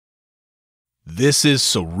This is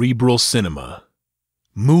Cerebral Cinema.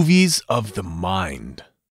 Movies of the mind.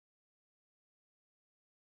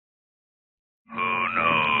 Who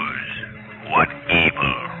knows what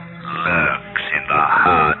evil lurks in the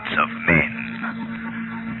hearts of men?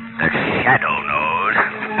 The Shadow knows.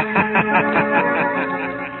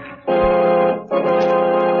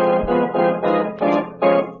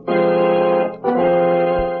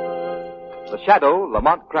 The Shadow,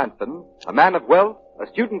 Lamont Cranston, a man of wealth, a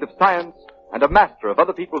student of science, and a master of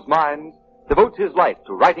other people's minds, devotes his life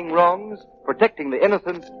to righting wrongs, protecting the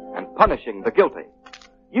innocent, and punishing the guilty.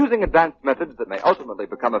 Using advanced methods that may ultimately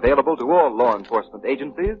become available to all law enforcement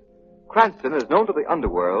agencies, Cranston is known to the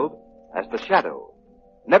underworld as the Shadow.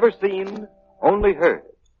 Never seen, only heard.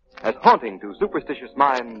 As haunting to superstitious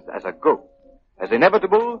minds as a ghost. As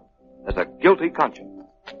inevitable as a guilty conscience.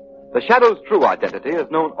 The Shadow's true identity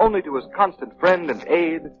is known only to his constant friend and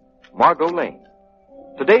aide, Margot Lane.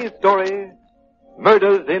 Today's story,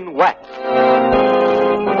 Murders in Wax.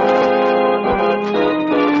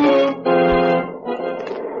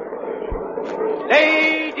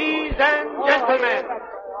 Ladies and gentlemen,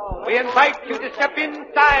 we invite you to step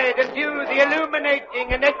inside and view the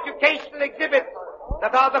illuminating and educational exhibits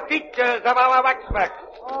that are the features of our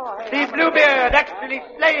waxworks. See Bluebeard actually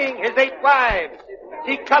slaying his 8 wives.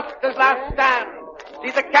 See Custer's last stand.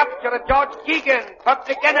 See the capture of George Keegan,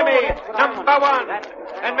 public enemy #1,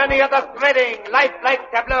 and many other thrilling,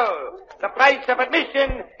 lifelike tableaux. The price of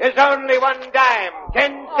admission is only 1 dime,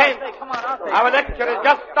 10 cents. Our lecture is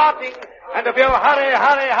just starting, and if you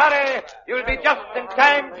hurry, you'll be just in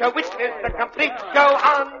time to witness the complete show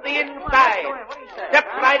on the inside. Step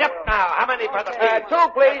right up now. How many for the fees? 2,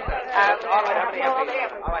 please. All right, how many?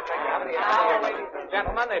 Ladies and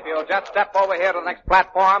gentlemen, if you'll just step over here to the next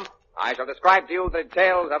platform, I shall describe to you the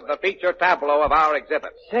details of the feature tableau of our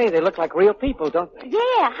exhibit. Say, they look like real people, don't they?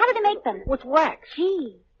 Yeah, how do they make them? With wax.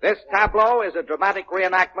 Gee. This tableau is a dramatic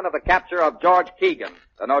reenactment of the capture of George Keegan,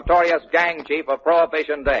 the notorious gang chief of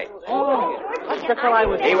Prohibition Day. Oh, that's how I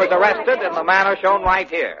was... He was arrested in the manner shown right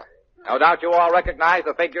here. No doubt you all recognize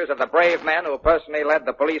the figures of the brave men who personally led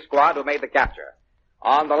the police squad who made the capture.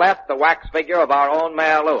 On the left, the wax figure of our own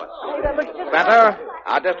Mayor Lewis. Center,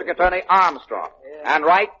 our District Attorney Armstrong. And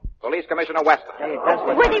right, Police Commissioner Weston.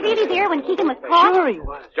 Were they really there when Keegan was caught? Sure he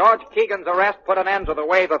was. George Keegan's arrest put an end to the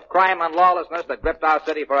wave of crime and lawlessness that gripped our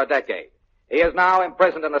city for a decade. He is now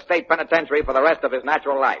imprisoned in the state penitentiary for the rest of his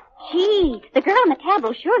natural life. Gee, the girl in the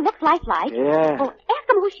tableau sure looks lifelike. Yeah. Well, ask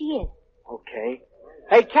him who she is. Okay.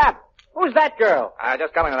 Hey, Cap, who's that girl?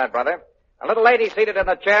 Just coming to that, brother. A little lady seated in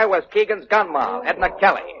the chair was Keegan's gun moll, Edna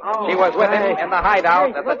Kelly. She was with him in the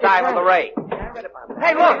hideout at the time of the raid.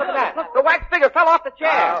 Hey, look at that. The wax figure fell off the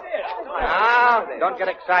chair. Now, don't get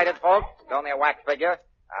excited, folks. It's only a wax figure.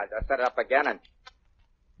 I'll just set it up again and...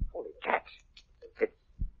 Holy cats.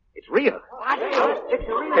 It's real.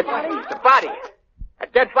 It's a body. A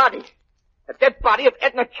dead body. A dead body of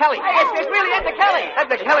Edna Kelly. Hey, it's really Edna Kelly.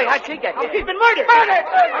 Edna Kelly, how'd she get here? She's been murdered.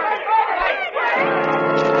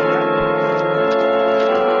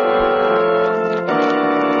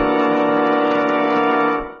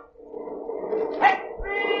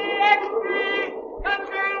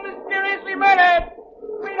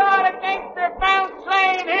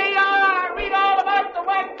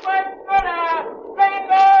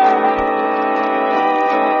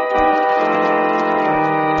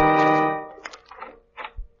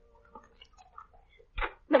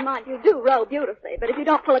 Lamont, you do row beautifully, but if you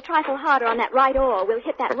don't pull a trifle harder on that right oar, we'll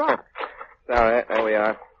hit that rock. Sorry, there we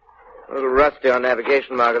are. A little rusty on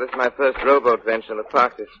navigation, Margaret. This is my first rowboat venture in the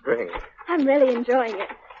park this spring. I'm really enjoying it.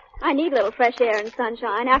 I need a little fresh air and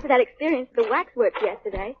sunshine after that experience at the waxworks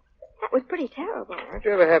yesterday. That was pretty terrible. How'd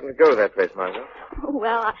you ever happen to go to that place, Margaret? Oh,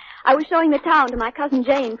 well, I was showing the town to my cousin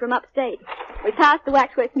Jane from upstate. We passed the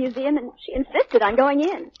Waxworks Museum, and she insisted on going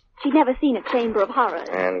in. She'd never seen a chamber of horrors.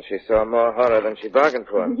 And she saw more horror than she bargained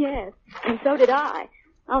for. Yes, and so did I.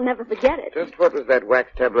 I'll never forget it. Just what was that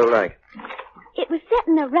wax tableau like? It was set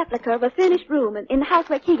in a replica of a furnished room in the house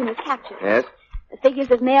where Keegan was captured. Yes? The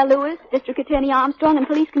figures of Mayor Lewis, District Attorney Armstrong, and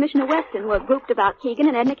Police Commissioner Weston were grouped about Keegan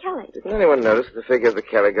and Edna Kelly. Did anyone notice the figure of the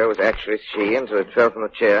Kelly girl was actually she until it fell from the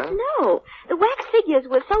chair? No. The wax figures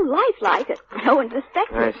were so lifelike that no one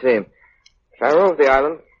suspected. I see. Shall I roll the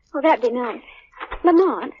island? Oh, that'd be nice.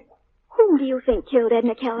 Lamont, whom do you think killed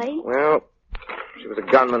Edna Kelly? Well, she was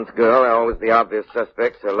a gunman's girl. They're always the obvious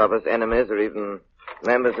suspects, her lovers, enemies, or even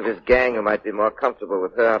members of his gang who might be more comfortable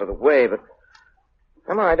with her out of the way, but...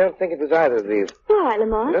 Come on, I don't think it was either of these. Why,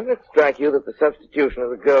 Lamont? Doesn't it strike you that the substitution of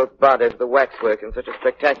the girl's body for the waxwork in such a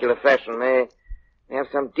spectacular fashion may They have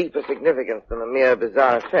some deeper significance than a mere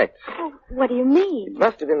bizarre effect. Oh, what do you mean? It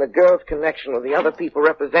must have been the girl's connection with the other people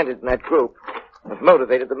represented in that group that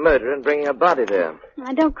motivated the murderer in bringing her body there.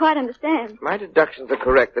 I don't quite understand. My deductions are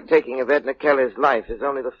correct. The taking of Edna Kelly's life is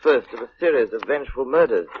only the first of a series of vengeful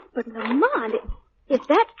murders. But, Lamont, if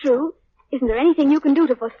that's true, isn't there anything you can do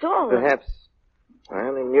to forestall? Perhaps. I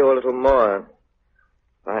only knew a little more.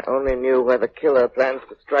 I only knew where the killer plans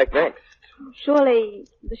to strike next. Surely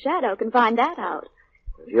the Shadow can find that out.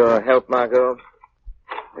 With your help, Margot,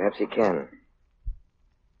 perhaps he can.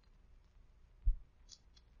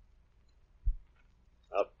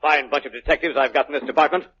 A fine bunch of detectives I've got in this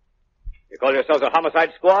department. You call yourselves a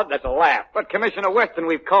homicide squad? That's a laugh. But, Commissioner Weston,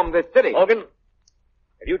 we've combed this city. Hogan,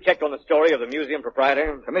 have you checked on the story of the museum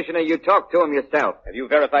proprietor? Commissioner, you talked to him yourself. Have you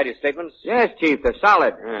verified his statements? Yes, Chief, they're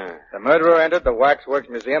solid. The murderer entered the Waxworks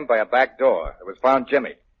Museum by a back door. It was found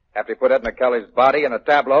Jimmy. After he put Edna Kelly's body in a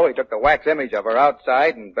tableau, he took the wax image of her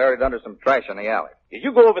outside and buried it under some trash in the alley. Did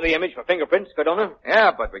you go over the image for fingerprints, Cardona?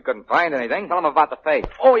 Yeah, but we couldn't find anything. Tell him about the face.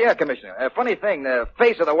 Oh, yeah, Commissioner. Funny thing, the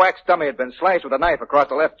face of the wax dummy had been slashed with a knife across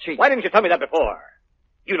the left cheek. Why didn't you tell me that before?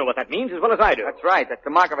 You know what that means as well as I do. That's right. That's the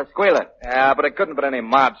mark of a squealer. Yeah, but it couldn't have been any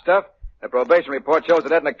mob stuff. The probation report shows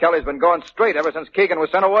that Edna Kelly's been going straight ever since Keegan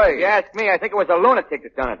was sent away. If you ask me, I think it was a lunatic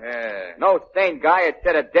that done it. Yeah. No sane guy had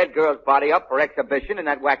set a dead girl's body up for exhibition in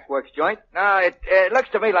that waxworks joint. No, it looks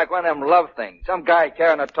to me like one of them love things. Some guy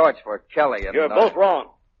carrying a torch for Kelly. And, You're both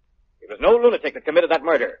wrong. It was no lunatic that committed that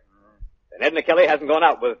murder. And Edna Kelly hasn't gone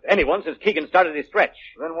out with anyone since Keegan started his stretch.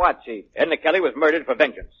 Then what, Chief? Edna Kelly was murdered for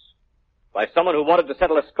vengeance. By someone who wanted to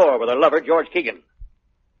settle a score with her lover, George Keegan.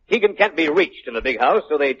 Keegan can't be reached in the big house,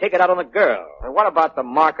 so they take it out on the girl. And what about the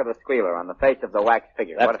mark of the squealer on the face of the wax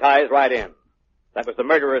figure? That ties right in. That was the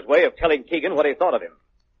murderer's way of telling Keegan what he thought of him.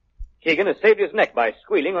 Keegan has saved his neck by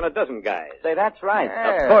squealing on a dozen guys. Say, that's right.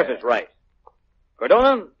 Of course it's right.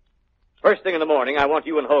 Cardona, first thing in the morning, I want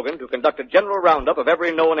you and Hogan to conduct a general roundup of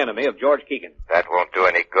every known enemy of George Keegan. That won't do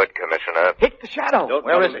any good, Commissioner. Hit the Shadow.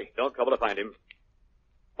 Where is he? Don't trouble to find him.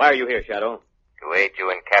 Why are you here, Shadow? To aid you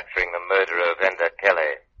in capturing the murderer of Edna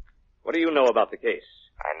Kelly. What do you know about the case?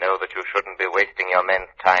 I know that you shouldn't be wasting your men's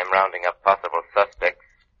time rounding up possible suspects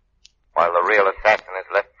while the real assassin is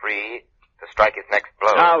left free to strike his next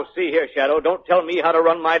blow. Now, see here, Shadow. Don't tell me how to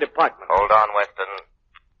run my department. Hold on, Weston.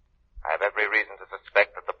 I have every reason to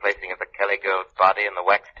suspect that the placing of the Kelly girl's body in the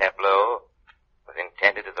wax tableau was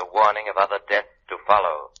intended as a warning of other deaths to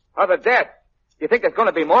follow. Other deaths? You think there's going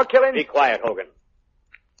to be more killings? Be quiet, Hogan.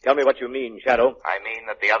 Tell me what you mean, Shadow. I mean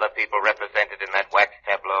that the other people represented in that wax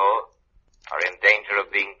tableau are in danger of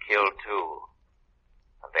being killed too.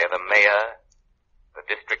 And they're the mayor, the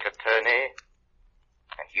district attorney,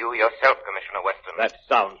 and you yourself, Commissioner Weston. That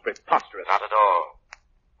sounds preposterous. Not at all.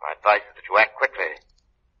 My advice is that you act quickly.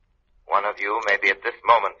 One of you may be at this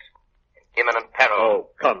moment in imminent peril. Oh,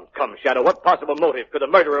 come, Shadow. What possible motive could the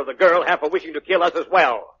murderer of the girl have for wishing to kill us as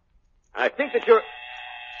well? I think that you're...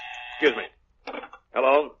 Excuse me.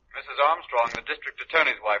 Hello? Mrs. Armstrong, the district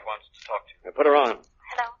attorney's wife wants to talk to you. Put her on.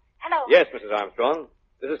 Hello? Yes, Mrs. Armstrong.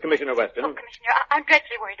 This is Commissioner Weston. Oh, Commissioner, I'm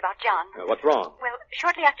dreadfully worried about John. What's wrong? Well,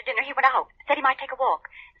 shortly after dinner, he went out. Said he might take a walk.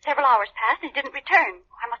 Several hours passed, and he didn't return.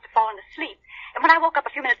 I must have fallen asleep. And when I woke up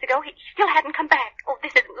a few minutes ago, he still hadn't come back. Oh,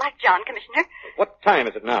 this isn't like John, Commissioner. What time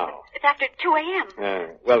is it now? It's after 2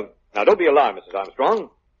 a.m. Well, now, don't be alarmed, Mrs. Armstrong.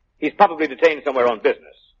 He's probably detained somewhere on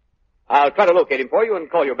business. I'll try to locate him for you and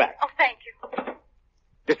call you back. Oh, thank you.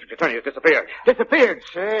 District attorney has disappeared. Disappeared?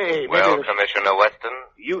 Say, Well, Commissioner Weston?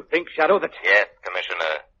 You think, Shadow, that... Yes,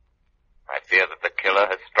 Commissioner. I fear that the killer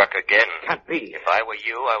has struck again. Can't be. If I were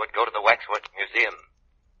you, I would go to the Waxworks Museum.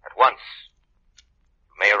 At once.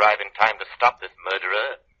 You may arrive in time to stop this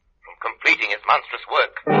murderer from completing his monstrous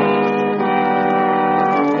work.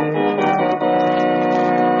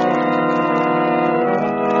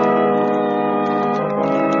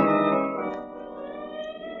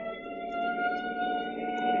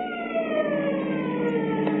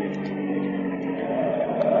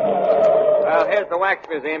 Well, here's the wax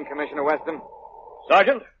museum, Commissioner Weston.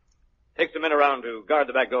 Sergeant, take some men around to guard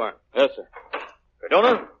the back door. Yes, sir.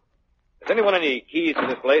 Cardona, has anyone any keys to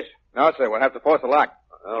this place? No, sir. We'll have to force the lock.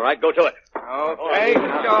 All right, go to it. Okay.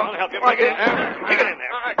 I'll help you. Take it in there. Take it in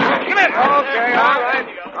there. Come in. Okay, all right.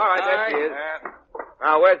 All right, there she is.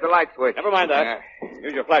 Now, where's the light switch? Never mind that.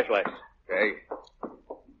 Use your flashlights. Okay.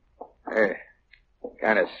 Hey,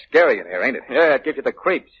 kind of scary in here, ain't it? Yeah, it gives you the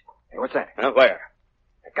creeps. Hey, what's that? Where?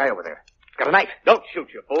 That guy over there. He's got a knife. Don't shoot,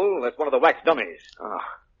 you fool. That's one of the wax dummies. Oh.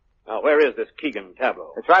 Now, where is this Keegan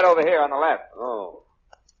tableau? It's right over here on the left. Oh.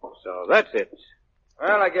 So that's it.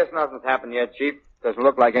 Well, I guess nothing's happened yet, Chief. Doesn't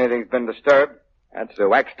look like anything's been disturbed. That's the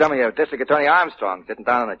wax dummy of District Attorney Armstrong sitting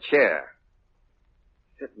down in a chair.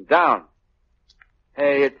 Sitting down.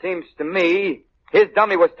 Hey, it seems to me his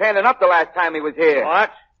dummy was standing up the last time he was here.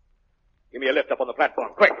 What? Give me a lift up on the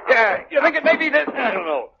platform, quick. Yeah, you think it may be this? I don't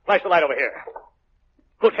know. Flash the light over here.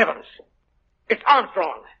 Good heavens. It's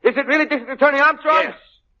Armstrong. Is it really District Attorney Armstrong? Yes.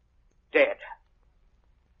 Dead.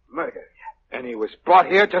 Murdered. And he was brought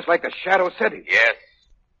here just like the shadow said he. Yes.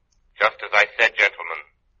 Just as I said, gentlemen.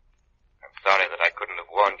 I'm sorry that I couldn't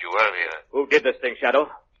have warned you earlier. Who did this thing, Shadow?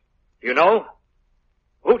 Do you know?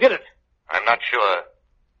 Who did it? I'm not sure.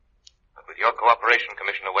 But with your cooperation,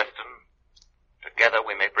 Commissioner Weston, together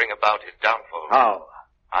we may bring about his downfall. How?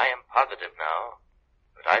 I am positive now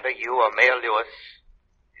that either you or Mayor Lewis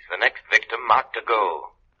is the next victim marked to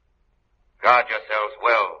go. Guard yourselves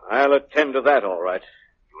well. I'll attend to that, all right.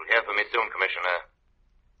 You'll hear from me soon, Commissioner.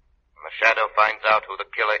 When the Shadow finds out who the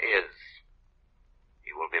killer is,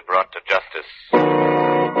 he will be brought to justice.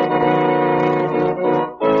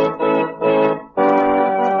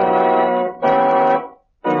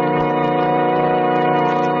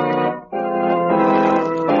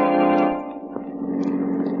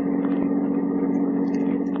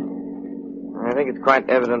 I think it's quite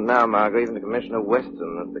evident now, Margot, even to Commissioner Weston,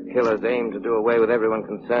 that the killers aim to do away with everyone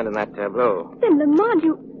concerned in that tableau. Then, Lamont,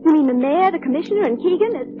 you mean the mayor, the commissioner, and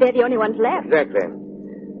Keegan? They're the only ones left. Exactly.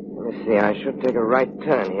 Let me see, I should take a right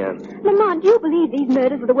turn here. Lamont, do you believe these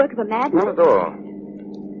murders were the work of a madman? Not at all.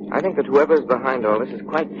 I think that whoever's behind all this is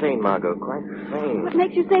quite sane, Margot, quite sane. What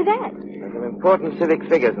makes you say that? There's some important civic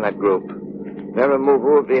figures in that group. Their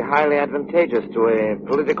removal would be highly advantageous to a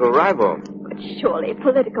political rival. But surely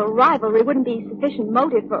political rivalry wouldn't be sufficient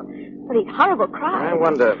motive for these horrible crimes. I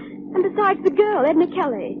wonder. And besides the girl, Edna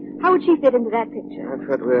Kelly, how would she fit into that picture? That's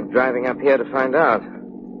what we're driving up here to find out.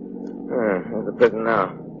 There's the prison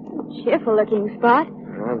now. Cheerful-looking spot.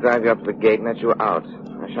 I'll drive you up to the gate and let you out.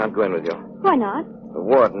 I shan't go in with you. Why not? The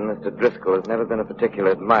warden, Mr. Driscoll, has never been a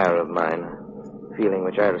particular admirer of mine. A feeling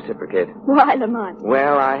which I reciprocate. Why, Lamont?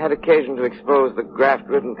 Well, I had occasion to expose the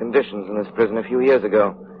graft-ridden conditions in this prison a few years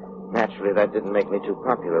ago. Naturally, that didn't make me too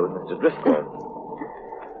popular with Mr. Driscoll.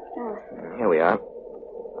 Here we are.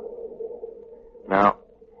 Now,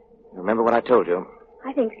 remember what I told you?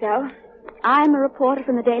 I think so. I'm a reporter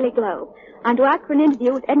from the Daily Globe. I'm to ask for an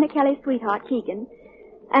interview with Edna Kelly's sweetheart, Keegan.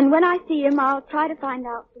 And when I see him, I'll try to find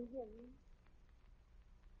out from him.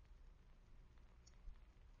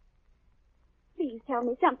 Please tell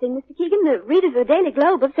me something, Mr. Keegan. The readers of the Daily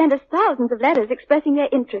Globe have sent us thousands of letters expressing their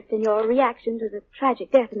interest in your reaction to the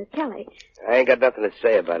tragic death of Miss Kelly. I ain't got nothing to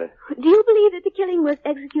say about it. Do you believe that the killing was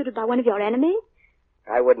executed by one of your enemies?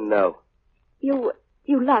 I wouldn't know. You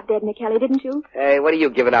loved Edna Kelly, didn't you? Hey, what are you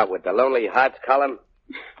giving out with, the Lonely Hearts column?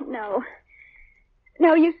 No.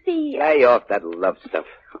 No, you see... Lay off that love stuff.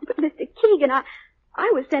 But, Mr. Keegan, I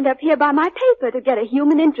was sent up here by my paper to get a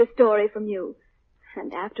human interest story from you.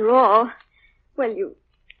 And after all, well, you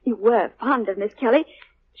were fond of Miss Kelly.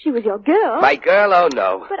 She was your girl. My girl? Oh,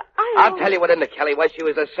 no. But I'll tell you what Edna Kelly was. She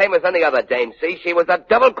was the same as any other dame, see? She was a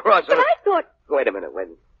double-crosser. But I thought... Wait a minute, Wait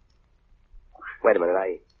a minute,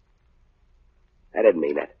 I didn't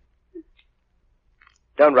mean that.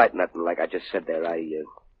 Don't write nothing like I just said there. I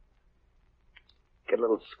get a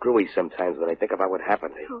little screwy sometimes when I think about what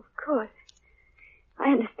happened. Oh, of course. I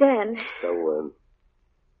understand. So,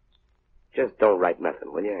 just don't write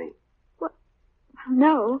nothing, will you? What?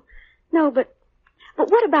 No, but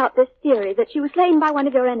what about this theory that she was slain by one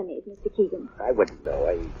of your enemies, Mr. Keegan? I wouldn't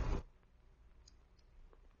know.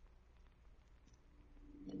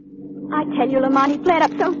 I tell you, Lamont, he flared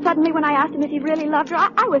up so suddenly when I asked him if he really loved her.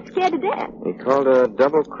 I was scared to death. He called her a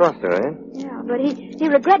double-crosser, eh? Yeah, but he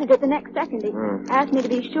regretted it the next second. He asked me to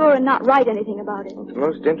be sure and not write anything about it. It's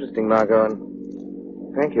most interesting, Margot,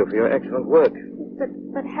 and thank you for your excellent work.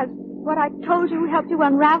 But has what I told you helped you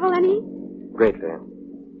unravel any? Greatly.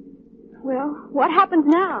 Well, what happens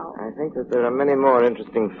now? I think that there are many more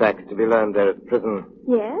interesting facts to be learned there at prison.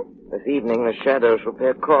 Yes? This evening, the Shadow shall pay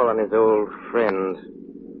a call on his old friend,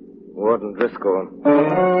 Warden Driscoll.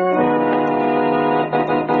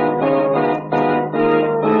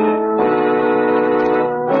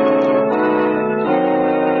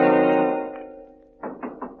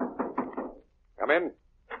 Come in.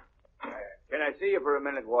 Can I see you for a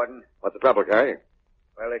minute, Warden? What's the trouble, Carrie?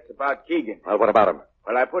 Well, it's about Keegan. Well, what about him?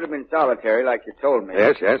 Well, I put him in solitary like you told me.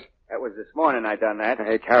 Yes. That was this morning I done that.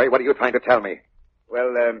 Hey, Carrie, what are you trying to tell me?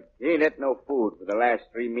 Well, he ain't ate no food for the last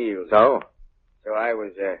 3 meals. So? So I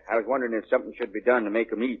was wondering if something should be done to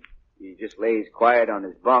make him eat. He just lays quiet on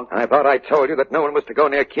his bunk. I thought I told you that no one was to go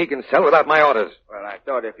near Keegan's cell without my orders. Well, I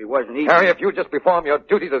thought if he wasn't eating... Harry, if you just perform your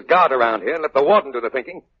duties as guard around here and let the warden do the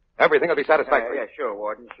thinking, Everything will be satisfactory. Yeah, sure,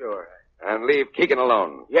 Warden, sure. And leave Keegan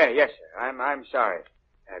alone. Yes, sir. I'm sorry.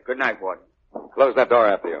 Good night, Warden. Close that door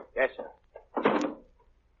after you. Yes, sir.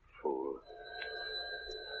 Fool.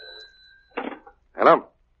 Hello?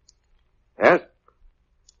 Yes?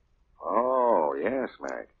 Oh, yes,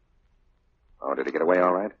 Mac. Oh, did he get away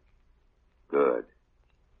all right? Good.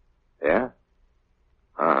 Yeah?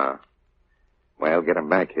 Uh-huh. Well, get him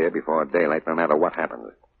back here before daylight, no matter what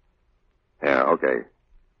happens. Yeah, okay.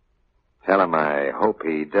 Tell him I hope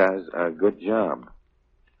he does a good job.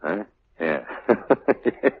 Huh? Yeah.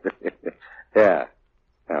 Yeah.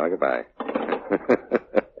 Oh, goodbye.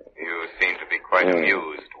 You seem to be quite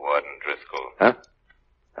amused, Warden Driscoll. Huh?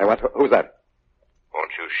 Who's that?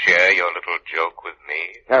 Won't you share your little joke with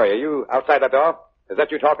me? Carrie, are you outside that door? Is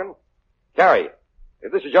that you talking? Carrie,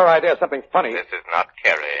 if this is your idea of something funny... This is not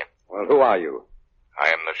Carrie. Well, who are you? I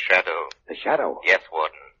am the Shadow. The Shadow? Yes,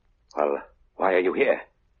 Warden. Well, why are you here?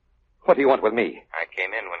 What do you want with me? I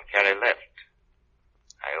came in when Carrie left.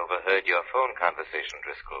 I overheard your phone conversation,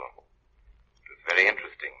 Driscoll. It was very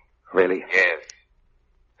interesting. Really? Yes.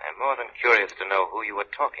 I'm more than curious to know who you were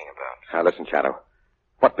talking about. Now, listen, Shadow.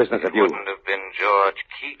 What business have you... It wouldn't have been George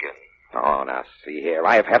Keegan. Oh, now, see here.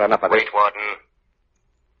 I've had enough of this. Wait, Warden.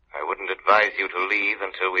 I wouldn't advise you to leave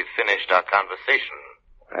until we've finished our conversation.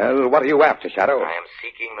 Well, what are you after, Shadow? I am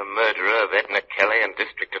seeking the murderer of Edna Kelly and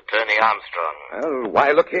District Attorney Armstrong. Well,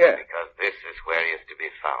 why look here? Because this is where he is to be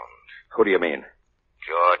found. Who do you mean?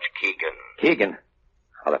 George Keegan. Keegan?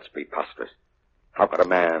 Oh, that's preposterous. How could a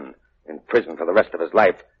man in prison for the rest of his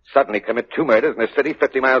life suddenly commit 2 murders in a city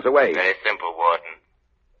 50 miles away? Very simple, Warden.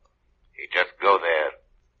 You just go there.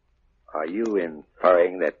 Are you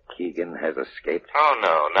inferring that Keegan has escaped? Oh,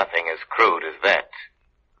 no, nothing as crude as that.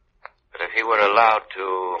 But if he were allowed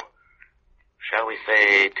to, shall we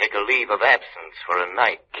say, take a leave of absence for a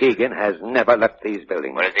night. Keegan has never left these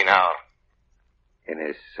buildings. Where is he now? In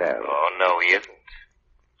his cell. Oh, no, he isn't.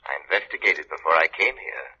 I investigated before I came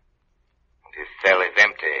here. And his cell is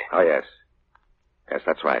empty. Oh, yes. Yes,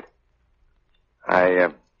 that's right. I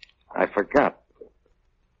forgot.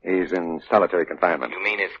 He's in solitary confinement. You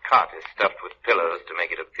mean his cot is stuffed with pillows to make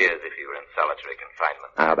it appear as if he were in solitary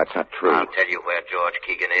confinement? Ah, that's not true. I'll tell you where George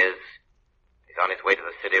Keegan is. He's on his way to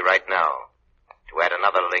the city right now to add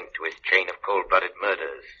another link to his chain of cold-blooded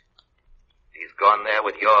murders. He's gone there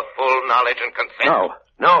with your full knowledge and consent.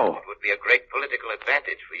 No. It would be a great political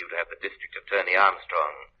advantage for you to have the District Attorney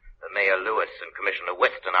Armstrong, the Mayor Lewis, and Commissioner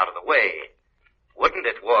Weston out of the way. Wouldn't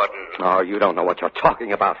it, Warden? Oh, you don't know what you're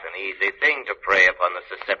talking about. It's an easy thing to prey upon the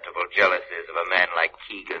susceptible jealousies of a man like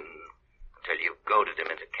Keegan until you've goaded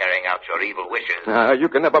him into carrying out your evil wishes.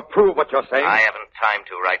 You can never prove what you're saying. I haven't time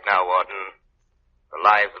to right now, Warden. The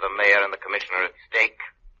lives of the mayor and the commissioner are at stake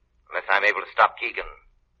unless I'm able to stop Keegan.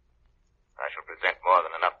 I shall present more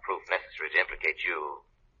than enough proof necessary to implicate you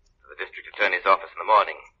to the district attorney's office in the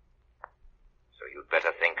morning. So you'd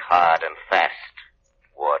better think hard and fast,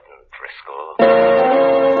 Warden Driscoll.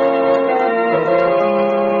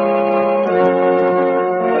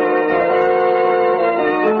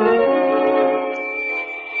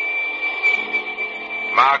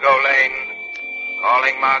 Margot Lane.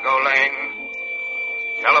 Calling Margot Lane.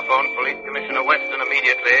 Telephone Police Commissioner Weston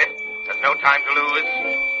immediately. There's no time to lose.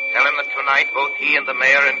 Tell him that tonight both he and the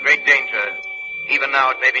mayor are in great danger. Even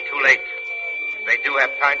now it may be too late. If they do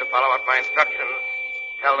have time to follow out my instructions,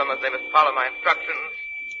 tell them that they must follow my instructions.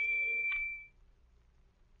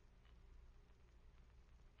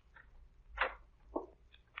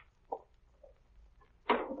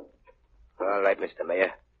 All right, Mr.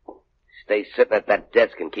 Mayor. Stay sitting at that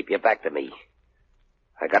desk and keep your back to me.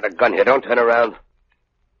 I got a gun here. Don't turn around.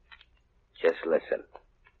 Just listen.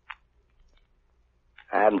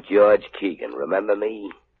 I'm George Keegan. Remember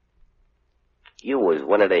me? You was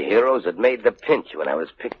one of the heroes that made the pinch when I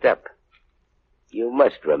was picked up. You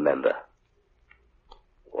must remember.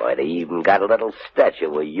 Why, they even got a little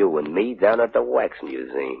statue of you and me down at the Wax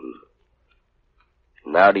Museum.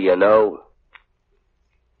 Now do you know?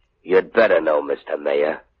 You'd better know, Mr.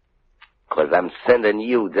 Mayor, 'cause I'm sending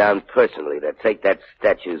you down personally to take that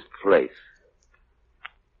statue's place.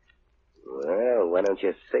 Well, why don't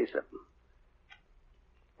you say something?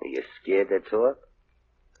 Are you scared to talk?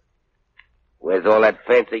 Where's all that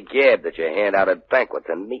fancy gab that you hand out at banquets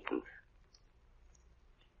and meetings?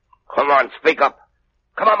 Come on, speak up.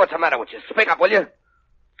 Come on, what's the matter with you? Speak up, will you?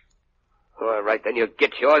 All right, then you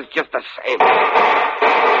get yours just the same.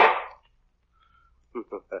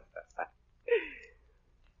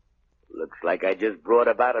 Looks like I just brought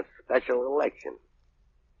about a special election.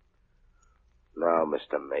 Now,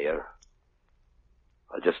 Mr. Mayor,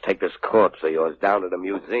 I'll just take this corpse of yours down to the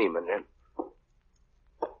museum and then...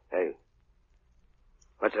 Hey.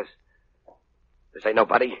 What's this? This ain't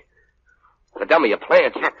nobody. The dummy, a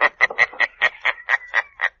plant.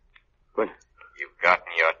 What? You've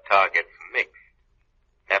gotten your targets mixed,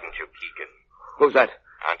 haven't you, Keegan? Who's that?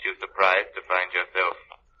 Aren't you surprised to find yourself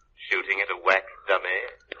shooting at a wax dummy?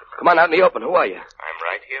 Come on out in the open. Who are you? I'm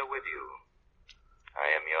right here with you. I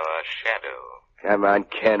am your shadow. Come on,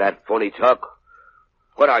 Ken, that phony talk.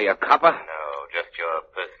 What are you, a copper? No, just your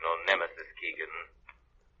personal nemesis, Keegan.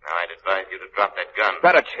 Now, I'd advise you to drop that gun.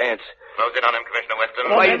 Not a chance. Close in on him, Commissioner Weston.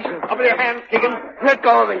 Come on, men. Up with your hands, Keegan. Let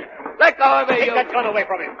go of me. Let go of me, Take that gun away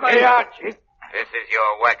from him. Hey, Archie. This is your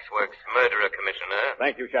waxworks murderer, Commissioner.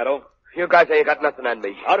 Thank you, Shadow. You guys ain't got nothing on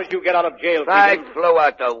me. How did you get out of jail, I Keegan? flew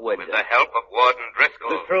out the window. With the help of Warden Driscoll.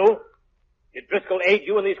 Is this true? Did Driscoll aid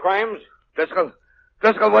you in these crimes?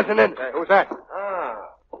 Driscoll wasn't in. Who's that? Ah,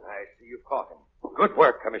 I see you caught him. Good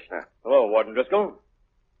work, Commissioner. Hello, Warden Driscoll.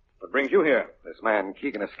 What brings you here? This man,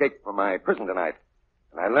 Keegan, escaped from my prison tonight.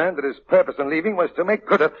 And I learned that his purpose in leaving was to make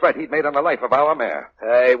good a threat he'd made on the life of our mayor.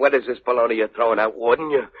 Hey, what is this baloney you're throwing out,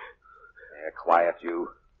 Warden? Quiet, you.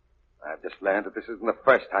 I've just learned that this isn't the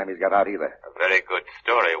first time he's got out either. A very good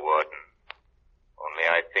story, Warden. Only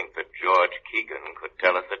I think that George Keegan could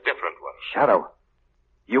tell us a different one. Shadow,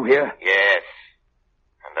 you here? Yes.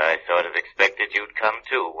 And I sort of expected you'd come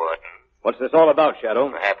too, Warden. What's this all about, Shadow?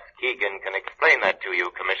 Perhaps Keegan can explain that to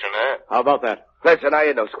you, Commissioner. How about that? Listen, I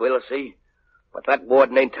ain't no squealer, see? But that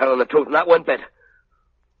Warden ain't telling the truth, not one bit.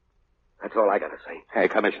 That's all I gotta say. Hey,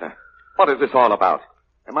 Commissioner, what is this all about?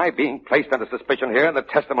 Am I being placed under suspicion here in the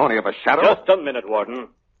testimony of a shadow? Just a minute,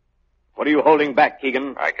 Warden. What are you holding back,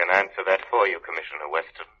 Keegan? I can answer that for you, Commissioner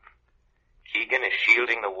Weston. Keegan is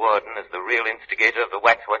shielding the Warden as the real instigator of the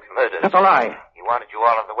Waxworks murders. That's a lie. He wanted you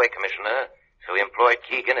all out of the way, Commissioner, so he employed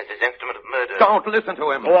Keegan as his instrument of murder. Don't listen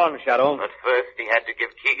to him. Go on, Shadow. But first, he had to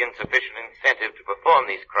give Keegan sufficient incentive to perform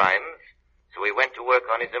these crimes, so he went to work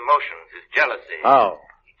on his emotions, his jealousy. How?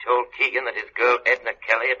 He told Keegan that his girl Edna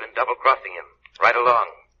Kelly had been double-crossing him, right along.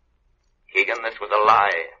 Keegan, this was a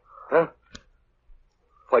lie. Huh?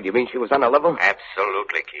 What, you mean she was on a level?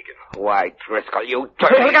 Absolutely, Keegan. Why, Driscoll, you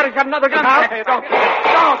dirty... Hey, look out, he's got another gun. Hey, don't.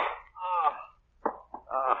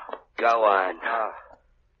 Go on.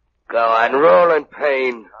 Go on, roll in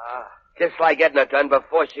pain. Just like Edna done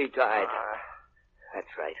before she died. That's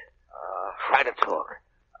right. Try to talk.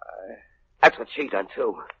 That's what she done,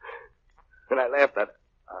 too. And I laughed at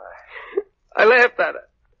her. I laughed at her.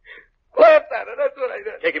 Laughed at her, that's what I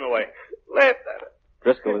did. Take him away. Laughed at her.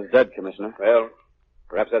 Driscoll is dead, Commissioner. Well,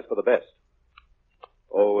 perhaps that's for the best.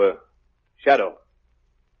 Oh, Shadow.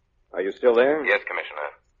 Are you still there? Yes, Commissioner.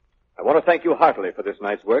 I want to thank you heartily for this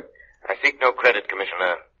night's work. I seek no credit,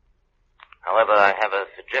 Commissioner. However, I have a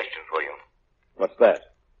suggestion for you. What's that?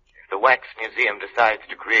 If the Wax Museum decides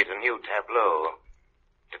to create a new tableau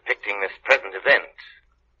depicting this present event,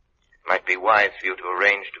 it might be wise for you to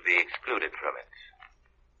arrange to be excluded from it.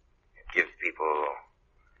 It gives people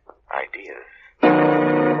ideas.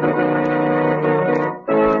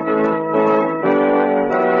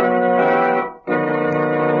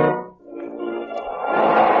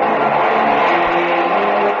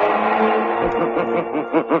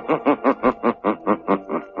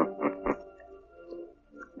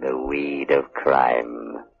 The weed of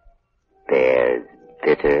crime bears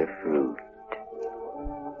bitter fruit.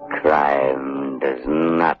 Crime does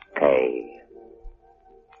not pay.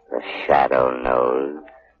 The shadow knows.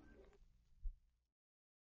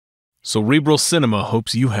 Cerebral Cinema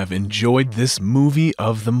hopes you have enjoyed this movie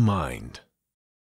of the mind.